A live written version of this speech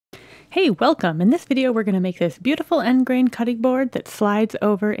Hey, welcome! In this video we're going to make this beautiful end grain cutting board that slides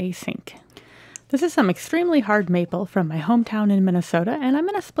over a sink. This is some extremely hard maple from my hometown in Minnesota, and I'm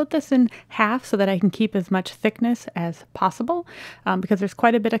going to split this in half so that I can keep as much thickness as possible because there's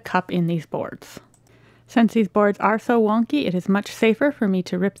quite a bit of cup in these boards. Since these boards are so wonky, it is much safer for me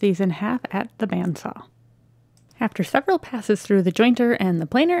to rip these in half at the bandsaw. After several passes through the jointer and the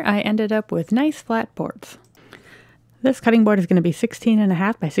planer, I ended up with nice flat boards. This cutting board is going to be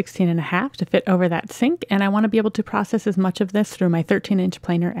 16.5 by 16.5 to fit over that sink, and I want to be able to process as much of this through my 13-inch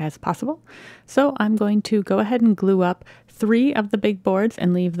planer as possible. So I'm going to go ahead and glue up 3 of the big boards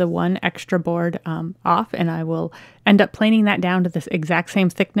and leave the one extra board off, and I will end up planing that down to this exact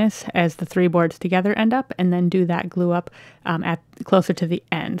same thickness as the 3 boards together end up, and then do that glue up at closer to the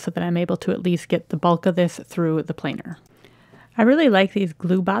end so that I'm able to at least get the bulk of this through the planer. I really like these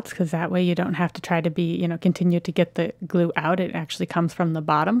glue bots because that way you don't have to try to continue to get the glue out. It actually comes from the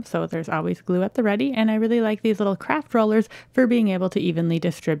bottom, so there's always glue at the ready. And I really like these little craft rollers for being able to evenly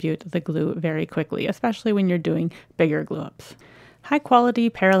distribute the glue very quickly, especially when you're doing bigger glue ups. High quality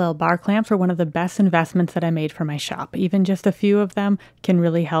parallel bar clamps are one of the best investments that I made for my shop. Even just a few of them can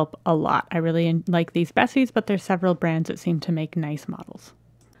really help a lot. I really like these Bessies, but there's several brands that seem to make nice models.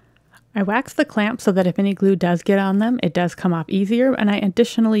 I wax the clamps so that if any glue does get on them, it does come off easier, and I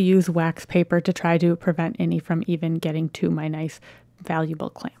additionally use wax paper to try to prevent any from even getting to my nice, valuable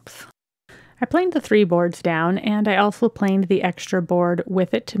clamps. I planed the 3 boards down, and I also planed the extra board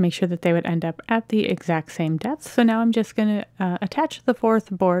with it to make sure that they would end up at the exact same depth. So now I'm just going to attach the 4th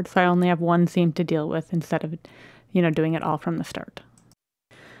board so I only have one seam to deal with instead of, doing it all from the start.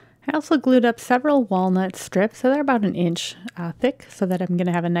 I also glued up several walnut strips, so they're about 1 inch thick, so that I'm going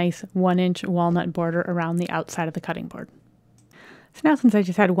to have a nice 1-inch walnut border around the outside of the cutting board. So now, since I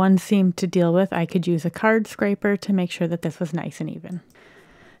just had one seam to deal with, I could use a card scraper to make sure that this was nice and even.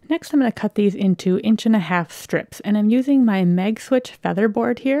 Next, I'm going to cut these into 1.5 inch strips, and I'm using my Meg Switch feather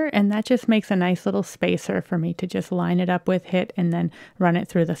board here, and that just makes a nice little spacer for me to just line it up with, hit, and then run it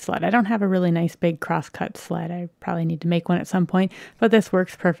through the sled. I don't have a really nice big cross-cut sled. I probably need to make one at some point, but this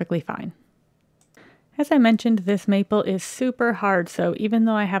works perfectly fine. As I mentioned, this maple is super hard, so even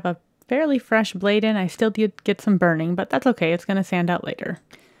though I have a fairly fresh blade in, I still did get some burning, but that's okay. It's going to sand out later.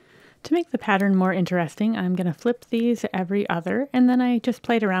 To make the pattern more interesting, I'm going to flip these every other, and then I just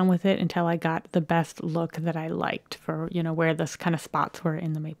played around with it until I got the best look that I liked for, where this kind of spots were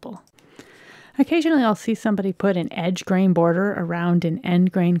in the maple. Occasionally I'll see somebody put an edge grain border around an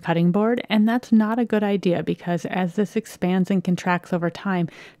end grain cutting board, and that's not a good idea because as this expands and contracts over time,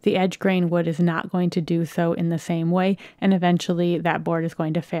 the edge grain wood is not going to do so in the same way, and eventually that board is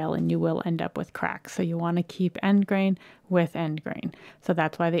going to fail and you will end up with cracks. So you want to keep end grain with end grain. So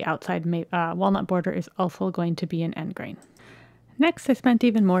that's why the outside walnut border is also going to be an end grain. Next, I spent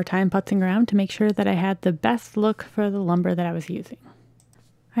even more time putzing around to make sure that I had the best look for the lumber that I was using.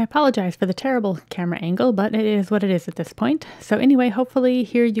 I apologize for the terrible camera angle, but it is what it is at this point. So anyway, hopefully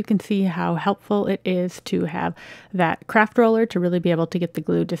here you can see how helpful it is to have that craft roller to really be able to get the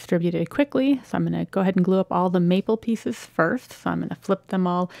glue distributed quickly. So I'm going to go ahead and glue up all the maple pieces first. So I'm going to flip them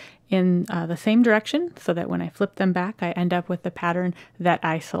all in the same direction so that when I flip them back, I end up with the pattern that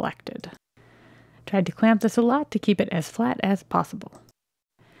I selected. Tried to clamp this a lot to keep it as flat as possible.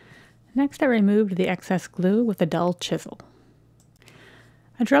 Next, I removed the excess glue with a dull chisel.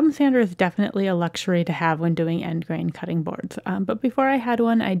 A drum sander is definitely a luxury to have when doing end grain cutting boards, but before I had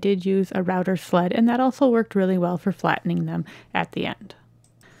one, I did use a router sled, and that also worked really well for flattening them at the end.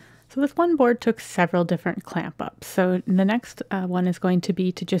 So this one board took several different clamp ups. So the next one is going to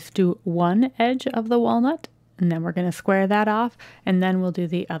be to just do one edge of the walnut, and then we're going to square that off, and then we'll do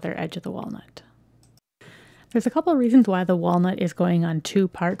the other edge of the walnut. There's a couple of reasons why the walnut is going on 2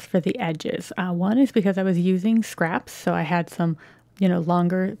 parts for the edges. One is because I was using scraps, so I had some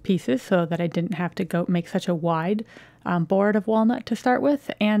longer pieces so that I didn't have to go make such a wide board of walnut to start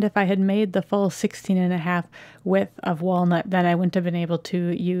with. And if I had made the full 16.5 width of walnut, then I wouldn't have been able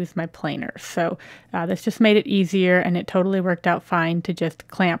to use my planer. So this just made it easier, and it totally worked out fine to just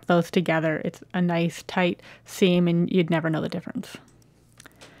clamp those together. It's a nice tight seam and you'd never know the difference.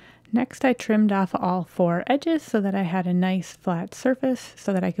 Next, I trimmed off all 4 edges so that I had a nice flat surface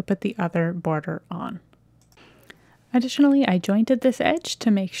so that I could put the other border on. Additionally, I jointed this edge to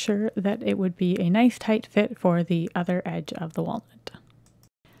make sure that it would be a nice tight fit for the other edge of the walnut.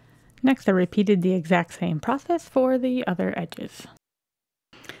 Next, I repeated the exact same process for the other edges.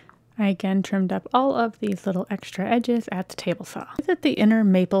 I again trimmed up all of these little extra edges at the table saw. That the inner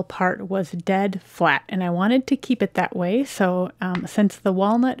maple part was dead flat, and I wanted to keep it that way, so since the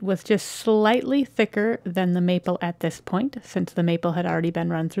walnut was just slightly thicker than the maple at this point, since the maple had already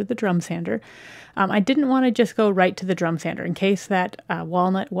been run through the drum sander, I didn't want to just go right to the drum sander in case that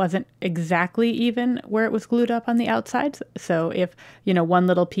walnut wasn't exactly even where it was glued up on the outsides. So if, you know, one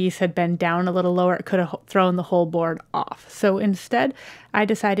little piece had been down a little lower, it could have thrown the whole board off. So instead, I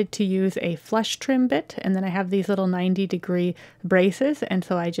decided to use a flush trim bit, and then I have these little 90-degree braces, and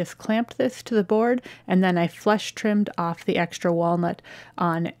so I just clamped this to the board, and then I flush trimmed off the extra walnut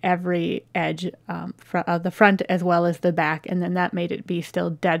on every edge of the front as well as the back, and then that made it be still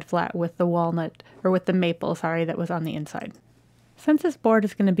dead flat with the walnut, or with the maple, sorry, that was on the inside. Since this board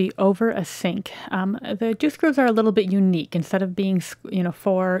is going to be over a sink, the juice grooves are a little bit unique. Instead of being,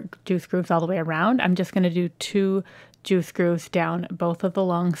 4 juice grooves all the way around, I'm just going to do 2 juice grooves down both of the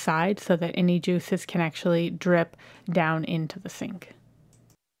long sides so that any juices can actually drip down into the sink.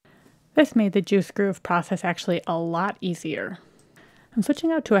 This made the juice groove process actually a lot easier. I'm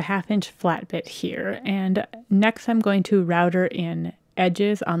switching out to a 1/2-inch flat bit here, and next I'm going to router in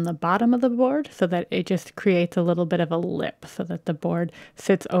edges on the bottom of the board so that it just creates a little bit of a lip so that the board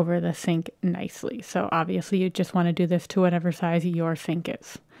sits over the sink nicely. So obviously you just want to do this to whatever size your sink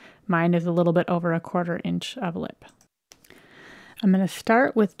is. Mine is a little bit over 1/4 inch of lip. I'm going to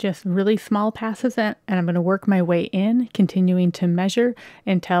start with just really small passes and I'm going to work my way in, continuing to measure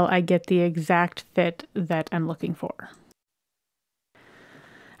until I get the exact fit that I'm looking for.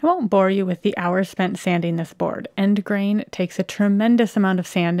 I won't bore you with the hours spent sanding this board. End grain takes a tremendous amount of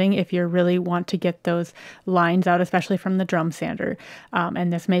sanding if you really want to get those lines out, especially from the drum sander.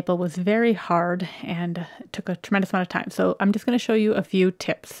 And this maple was very hard and took a tremendous amount of time. So I'm just going to show you a few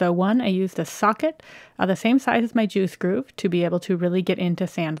tips. So one, I used a socket the same size as my juice groove to be able to really get in to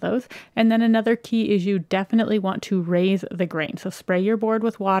sand those. And then another key is you definitely want to raise the grain. So spray your board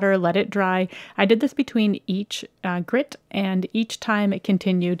with water, let it dry. I did this between each grit, and each time it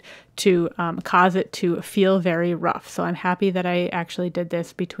continued to cause it to feel very rough. So I'm happy that I actually did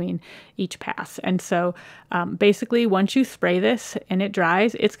this between each pass. And so basically once you spray this and it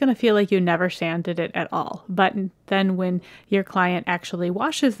dries, it's going to feel like you never sanded it at all. But then when your client actually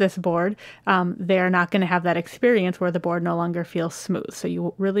washes this board, they're not going to have that experience where the board no longer feels smooth. So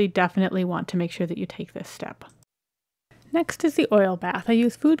you really definitely want to make sure that you take this step. Next is the oil bath. I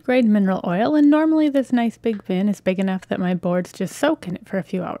use food grade mineral oil, and normally this nice big bin is big enough that my boards just soak in it for a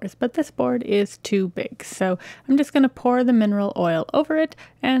few hours, but this board is too big. So I'm just going to pour the mineral oil over it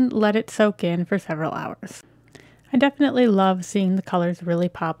and let it soak in for several hours. I definitely love seeing the colors really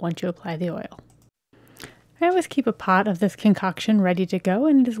pop once you apply the oil. I always keep a pot of this concoction ready to go,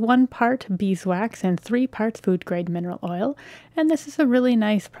 and it is 1 part beeswax and 3 parts food grade mineral oil. And this is a really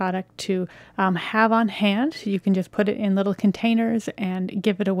nice product to have on hand. You can just put it in little containers and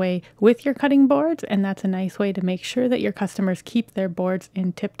give it away with your cutting boards, and that's a nice way to make sure that your customers keep their boards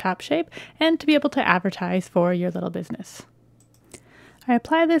in tip-top shape and to be able to advertise for your little business. I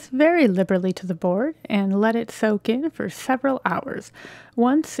apply this very liberally to the board and let it soak in for several hours.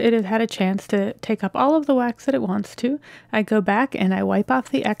 Once it has had a chance to take up all of the wax that it wants to, I go back and I wipe off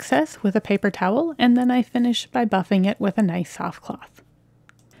the excess with a paper towel, and then I finish by buffing it with a nice soft cloth.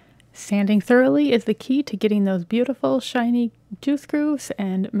 Sanding thoroughly is the key to getting those beautiful shiny juice grooves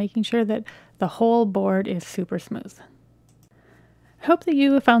and making sure that the whole board is super smooth. I hope that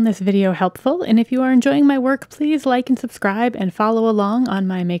you found this video helpful, and if you are enjoying my work, please like and subscribe and follow along on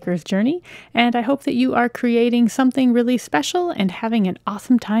my maker's journey, and I hope that you are creating something really special and having an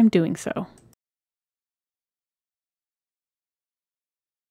awesome time doing so.